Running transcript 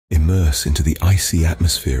immerse into the icy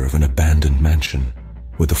atmosphere of an abandoned mansion,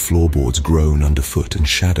 where the floorboards groan underfoot and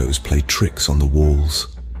shadows play tricks on the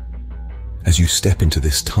walls. As you step into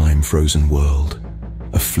this time-frozen world,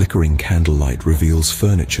 a flickering candlelight reveals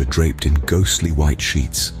furniture draped in ghostly white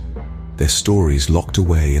sheets, their stories locked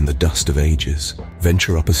away in the dust of ages.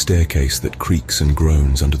 Venture up a staircase that creaks and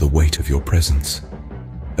groans under the weight of your presence.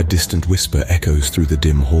 A distant whisper echoes through the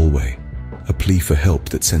dim hallway, a plea for help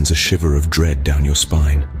that sends a shiver of dread down your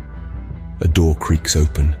spine. A door creaks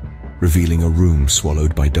open, revealing a room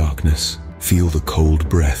swallowed by darkness. Feel the cold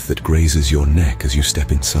breath that grazes your neck as you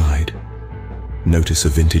step inside. Notice a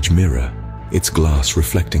vintage mirror, its glass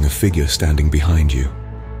reflecting a figure standing behind you.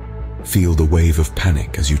 Feel the wave of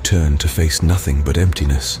panic as you turn to face nothing but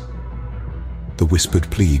emptiness. The whispered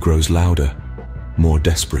plea grows louder, more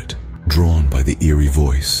desperate. Drawn by the eerie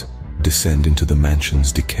voice, descend into the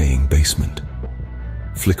mansion's decaying basement.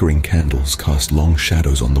 Flickering candles cast long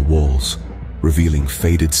shadows on the walls, revealing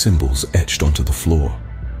faded symbols etched onto the floor.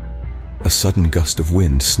 A sudden gust of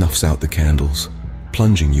wind snuffs out the candles,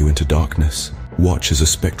 plunging you into darkness. Watch as a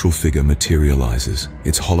spectral figure materializes,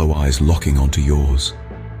 its hollow eyes locking onto yours.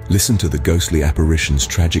 Listen to the ghostly apparition's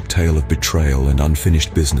tragic tale of betrayal and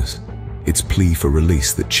unfinished business, its plea for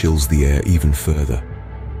release that chills the air even further.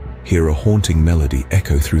 Hear a haunting melody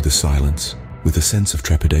echo through the silence. With a sense of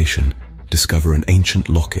trepidation, discover an ancient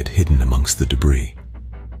locket hidden amongst the debris.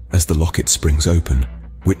 As the locket springs open,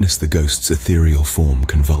 witness the ghost's ethereal form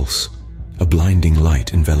convulse. A blinding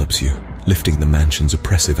light envelops you, lifting the mansion's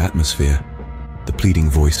oppressive atmosphere. The pleading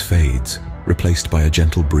voice fades, replaced by a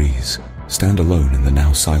gentle breeze. Stand alone in the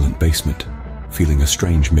now silent basement, feeling a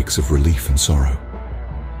strange mix of relief and sorrow.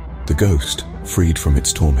 The ghost, freed from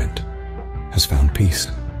its torment, has found peace.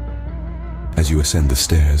 As you ascend the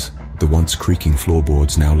stairs, the once creaking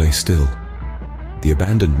floorboards now lay still. The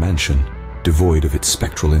abandoned mansion, devoid of its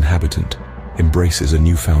spectral inhabitant, embraces a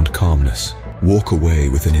newfound calmness. Walk away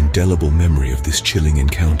with an indelible memory of this chilling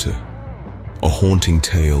encounter. A haunting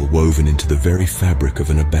tale woven into the very fabric of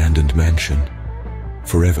an abandoned mansion,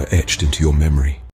 forever etched into your memory.